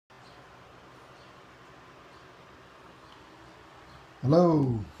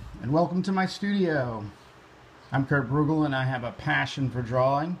Hello, and welcome to my studio. I'm Kurt Brugel, and I have a passion for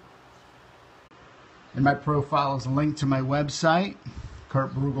drawing. In my profile is a link to my website,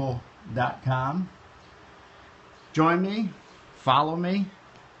 kurtbrugel.com. Join me, follow me.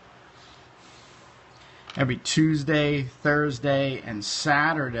 Every Tuesday, Thursday, and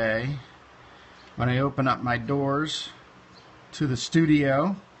Saturday, when I open up my doors to the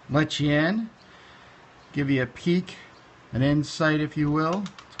studio, let you in, give you a peek, an insight, if you will,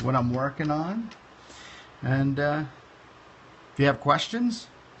 to what I'm working on. And if you have questions,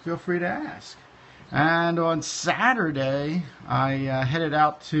 feel free to ask. And on Saturday, I headed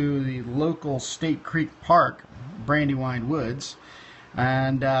out to the local State Creek Park, Brandywine Woods,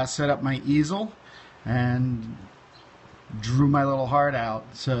 and set up my easel and drew my little heart out.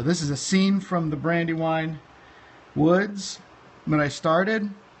 So this is a scene from the Brandywine Woods when I started.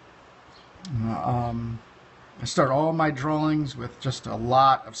 I start all my drawings with just a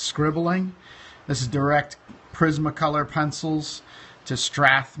lot of scribbling. This is direct Prismacolor pencils to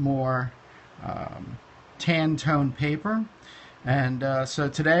Strathmore tan tone paper. And so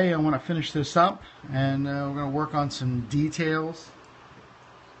today I want to finish this up, and we're going to work on some details.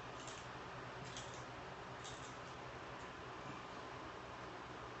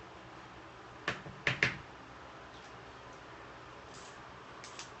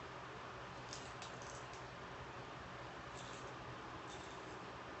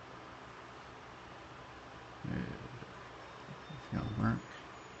 It's gonna work.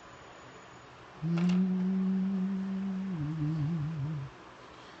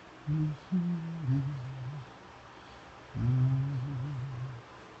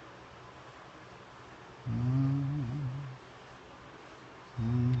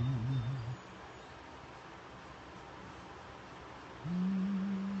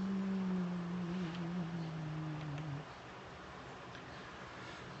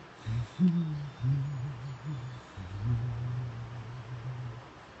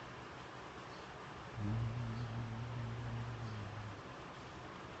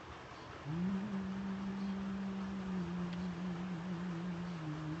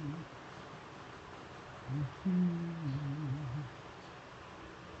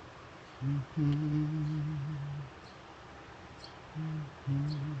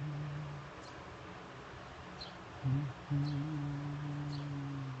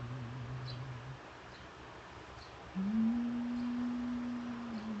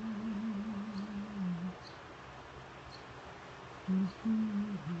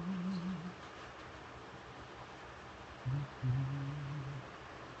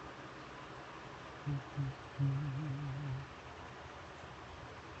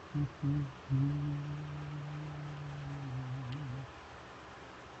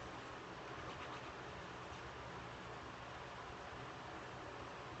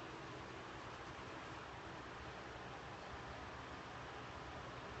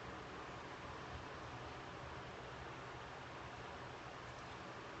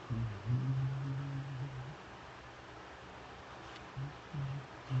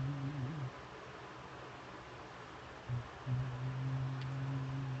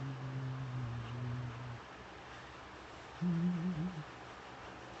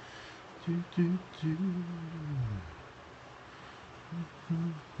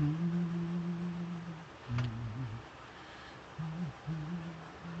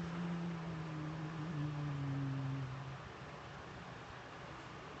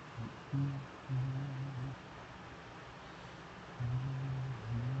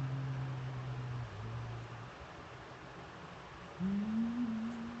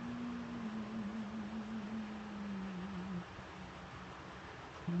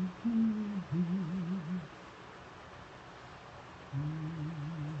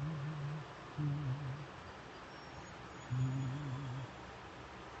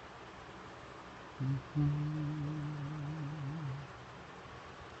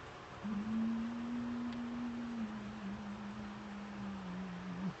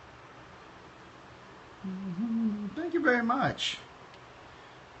 Thank you very much.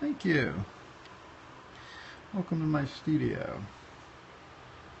 Thank you. Welcome to my studio.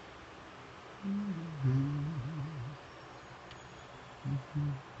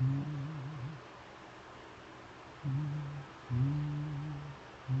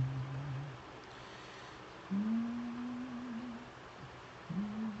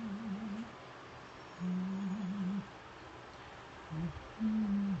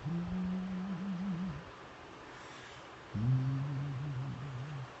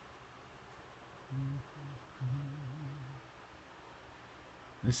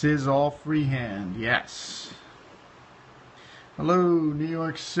 This is all freehand, yes. Hello, New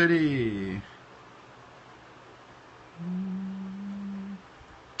York City.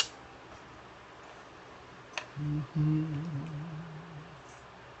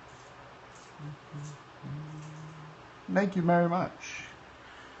 Thank you very much.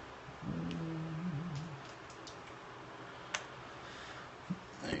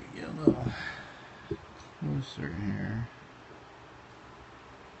 There you go, a little closer here.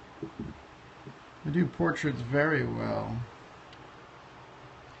 I do portraits very well.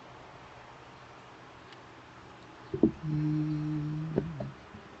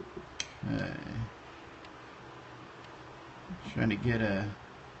 Okay. Trying to get a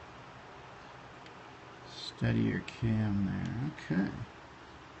steadier cam there. Okay.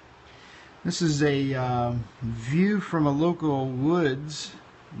 This is a view from a local woods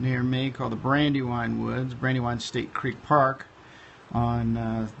near me called the Brandywine Woods, Brandywine State Creek Park.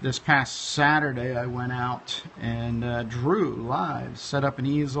 On this past Saturday, I went out and drew live, set up an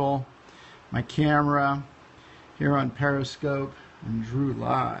easel, my camera here on Periscope, and drew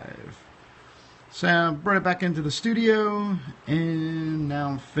live. So I brought it back into the studio, and now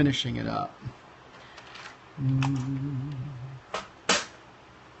I'm finishing it up.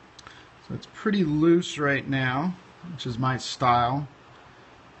 So it's pretty loose right now, which is my style.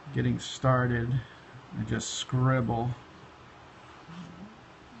 Getting started, I just scribble.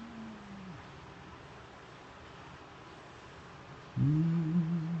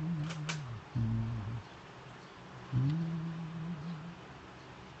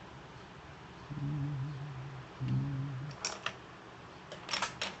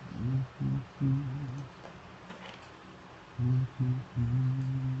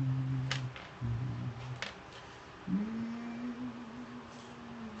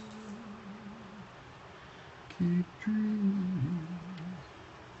 Keep dreaming.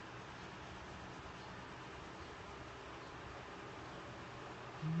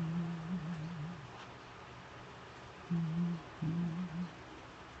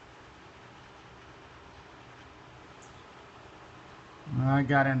 I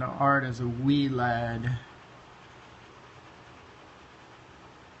got into art as a wee lad.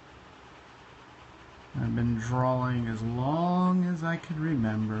 I've been drawing as long as I could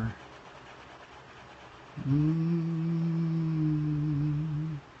remember.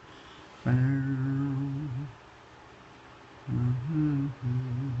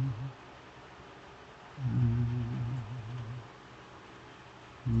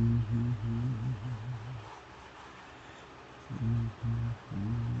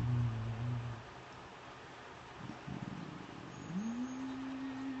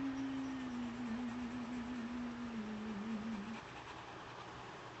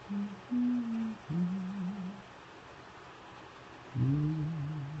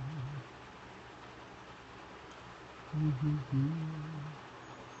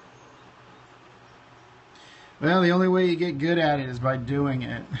 Well, the only way you get good at it is by doing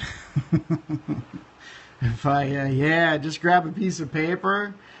it. If I, just grab a piece of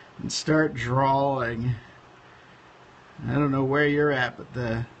paper and start drawing. I don't know where you're at, but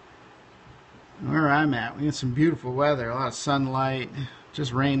where I'm at, we get some beautiful weather, a lot of sunlight.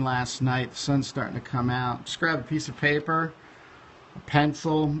 Just rained last night, the sun's starting to come out. Just grab a piece of paper, a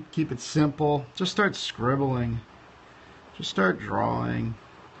pencil, keep it simple. Just start scribbling. Just start drawing.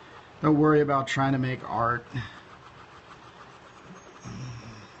 Don't worry about trying to make art.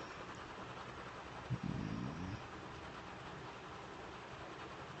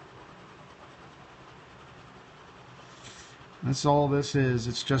 That's all this is.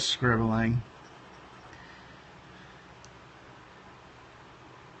 It's just scribbling.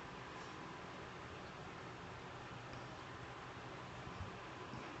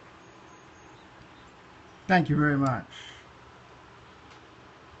 Thank you very much.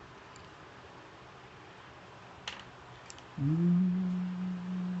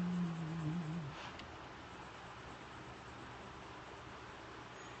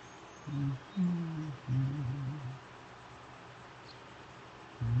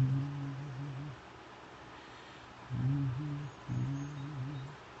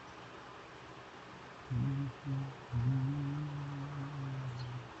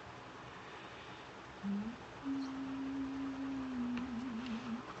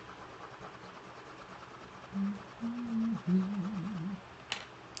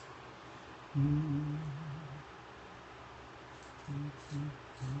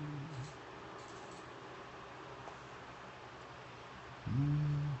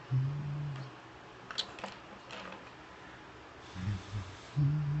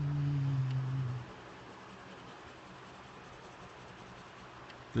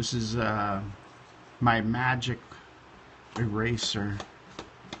 This is my magic eraser.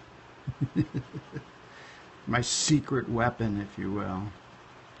 My secret weapon, if you will.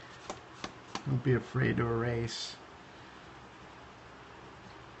 Don't be afraid to erase.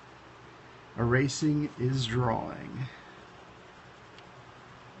 Erasing is drawing.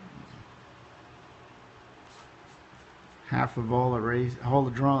 Half of all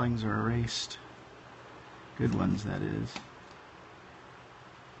the drawings are erased. Good ones, that is.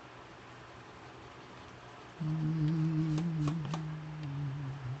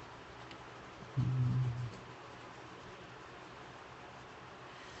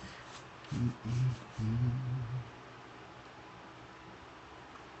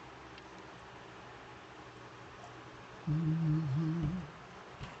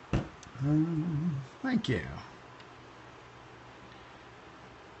 Thank you.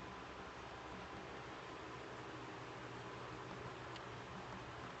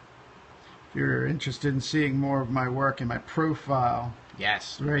 If you're interested in seeing more of my work in my profile,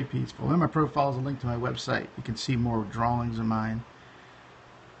 yes, very peaceful. In my profile is a link to my website. You can see more drawings of mine.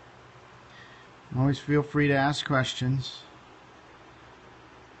 Always feel free to ask questions.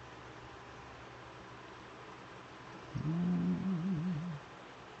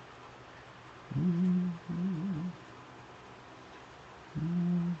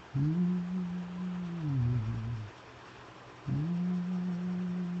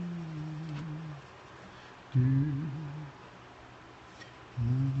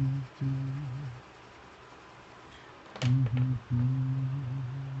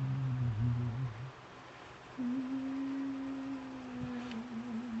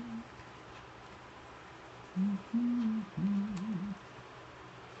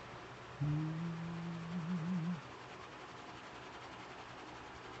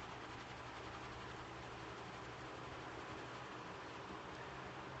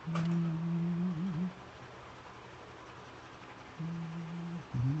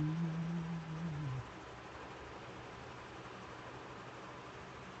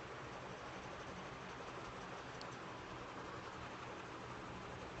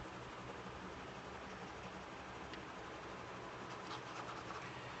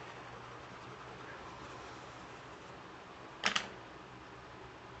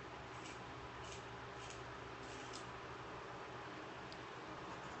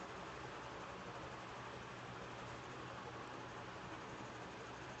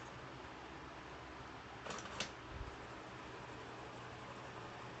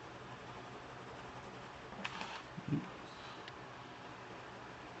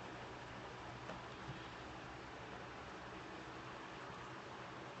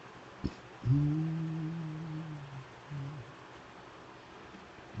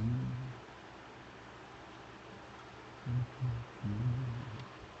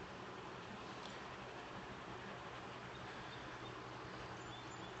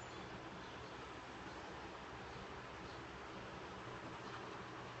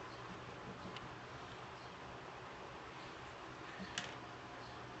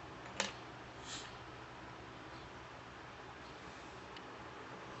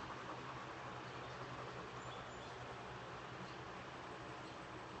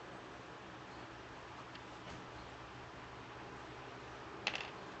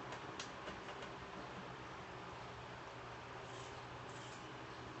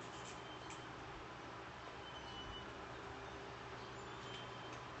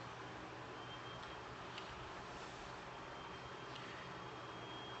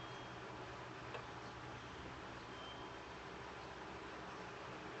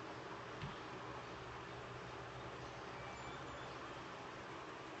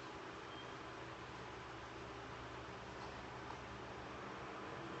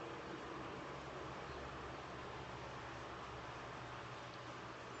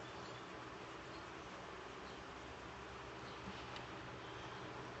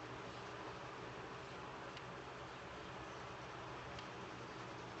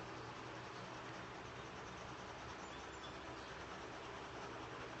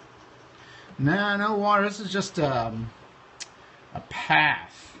 No, no water. This is just a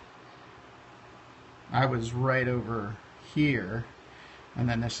path. I was right over here, and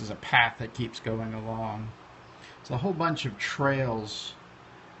then this is a path that keeps going along. It's a whole bunch of trails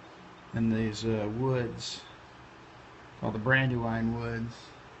in these woods called the Brandywine Woods.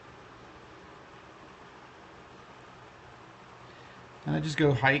 And I just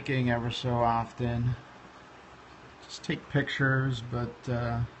go hiking ever so often. Just take pictures, but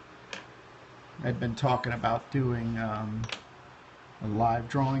I'd been talking about doing a live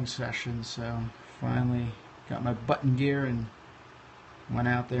drawing session, so finally got my button gear and went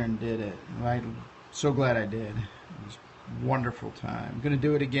out there and did it. I'm so glad I did. It was Wonderful time. I'm going to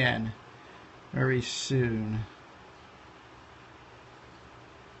do it again very soon.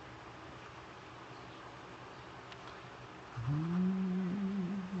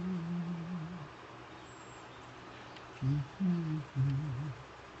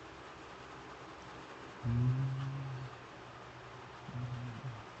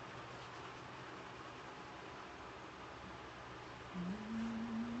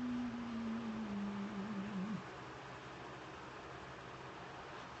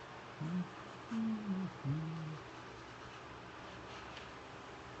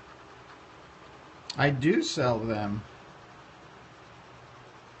 I do sell them.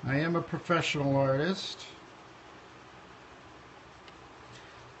 I am a professional artist.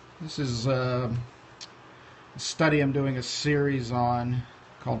 This is a study I'm doing a series on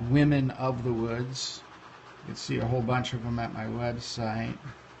called Women of the Woods. You can see a whole bunch of them at my website.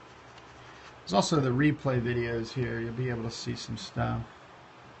 There's also the replay videos here. You'll be able to see some stuff.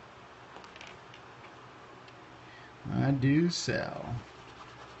 I do sell.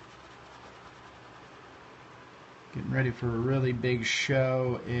 Getting ready for a really big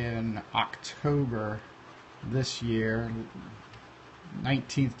show in October this year,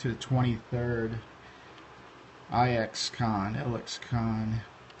 19th to the 23rd. IXCon,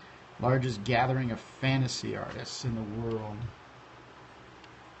 largest gathering of fantasy artists in the world.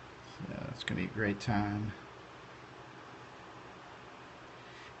 So it's going to be a great time.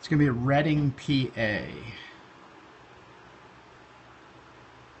 It's going to be in Reading, PA.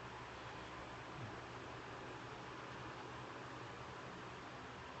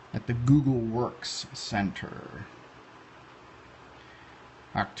 At the Google Works Center.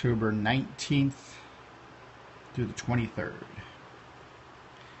 October 19th through the 23rd.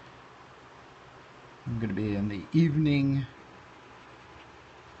 I'm going to be in the evening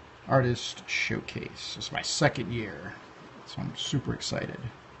artist showcase. It's my second year, so I'm super excited.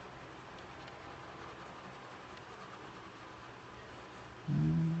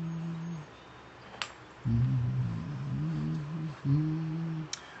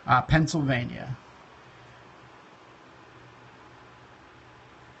 Pennsylvania.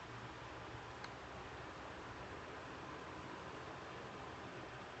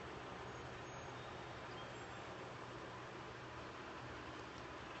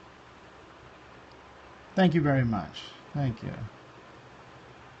 Thank you very much. Thank you.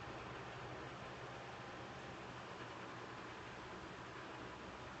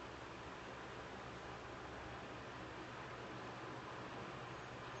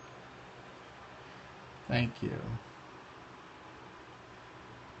 Thank you.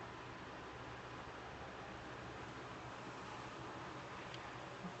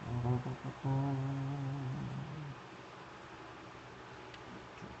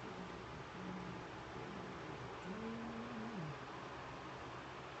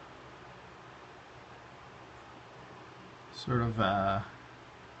 Sort of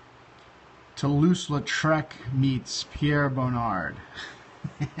Toulouse-Lautrec meets Pierre Bonnard.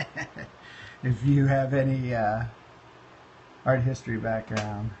 If you have any art history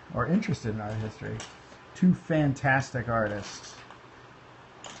background or interested in art history, two fantastic artists.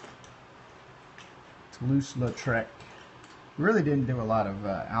 Toulouse-Lautrec really didn't do a lot of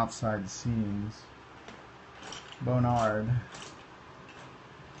outside scenes. Bonnard.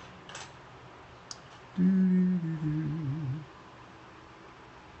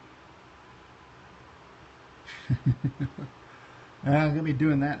 I'm going to be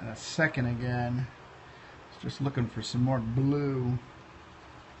doing that in a second again. Just looking for some more blue.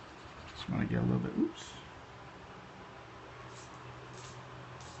 Just want to get a little bit, oops.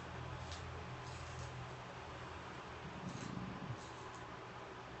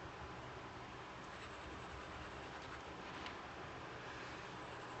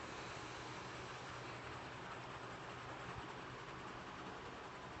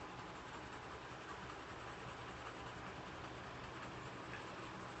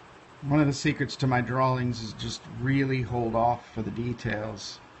 One of the secrets to my drawings is just really hold off for the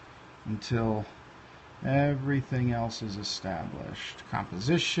details until everything else is established.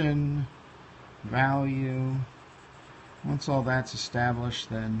 Composition, value. Once all that's established,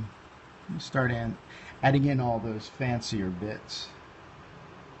 then you start adding in all those fancier bits.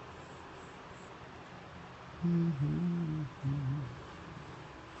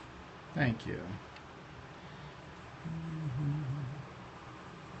 Thank you.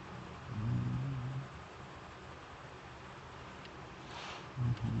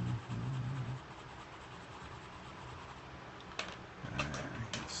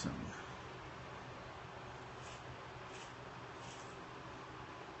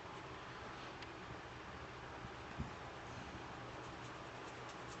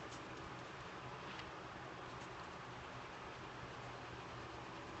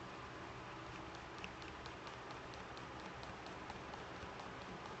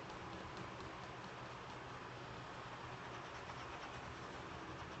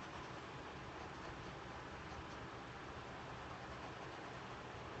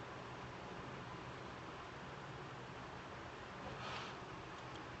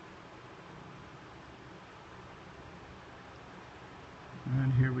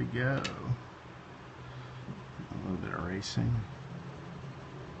 here we go. A little bit of erasing.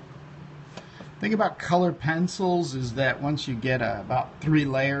 The thing about colored pencils is that once you get about 3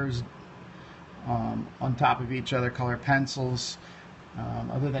 layers on top of each other, colored pencils,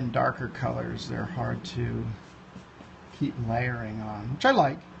 other than darker colors, they're hard to keep layering on, which I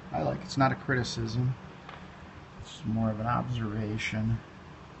like. It's not a criticism. It's more of an observation.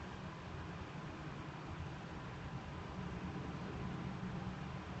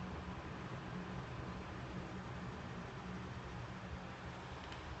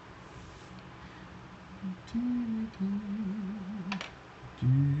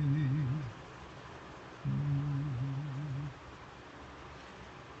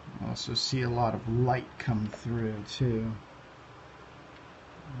 Also see a lot of light come through too.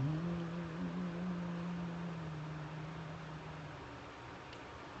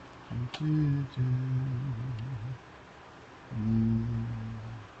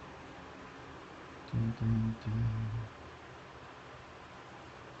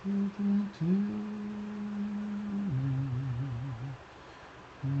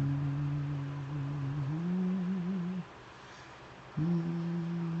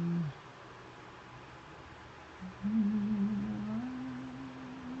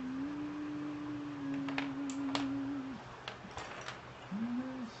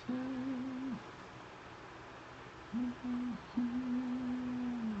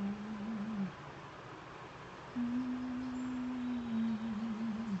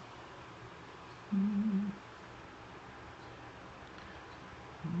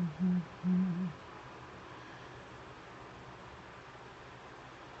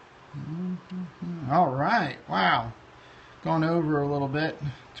 All right, wow, gone over a little bit,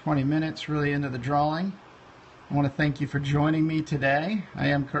 20 minutes really into the drawing. I want to thank you for joining me today. I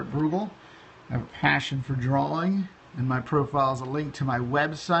am Kurt Brugel. I have a passion for drawing, and my profile is a link to my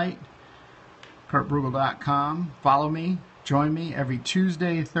website, kurtbrugel.com. Follow me, join me every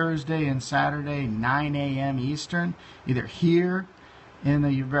Tuesday, Thursday, and Saturday, 9 a.m. Eastern, either here,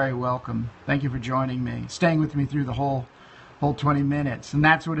 and you're very welcome. Thank you for joining me, staying with me through the whole 20 minutes. And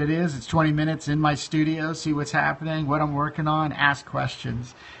that's what it is. It's 20 minutes in my studio, see what's happening, what I'm working on, ask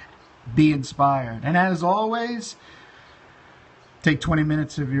questions, be inspired. And as always, take 20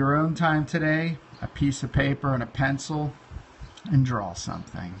 minutes of your own time today, a piece of paper and a pencil, and draw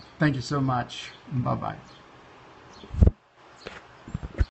something. Thank you so much. Bye-bye.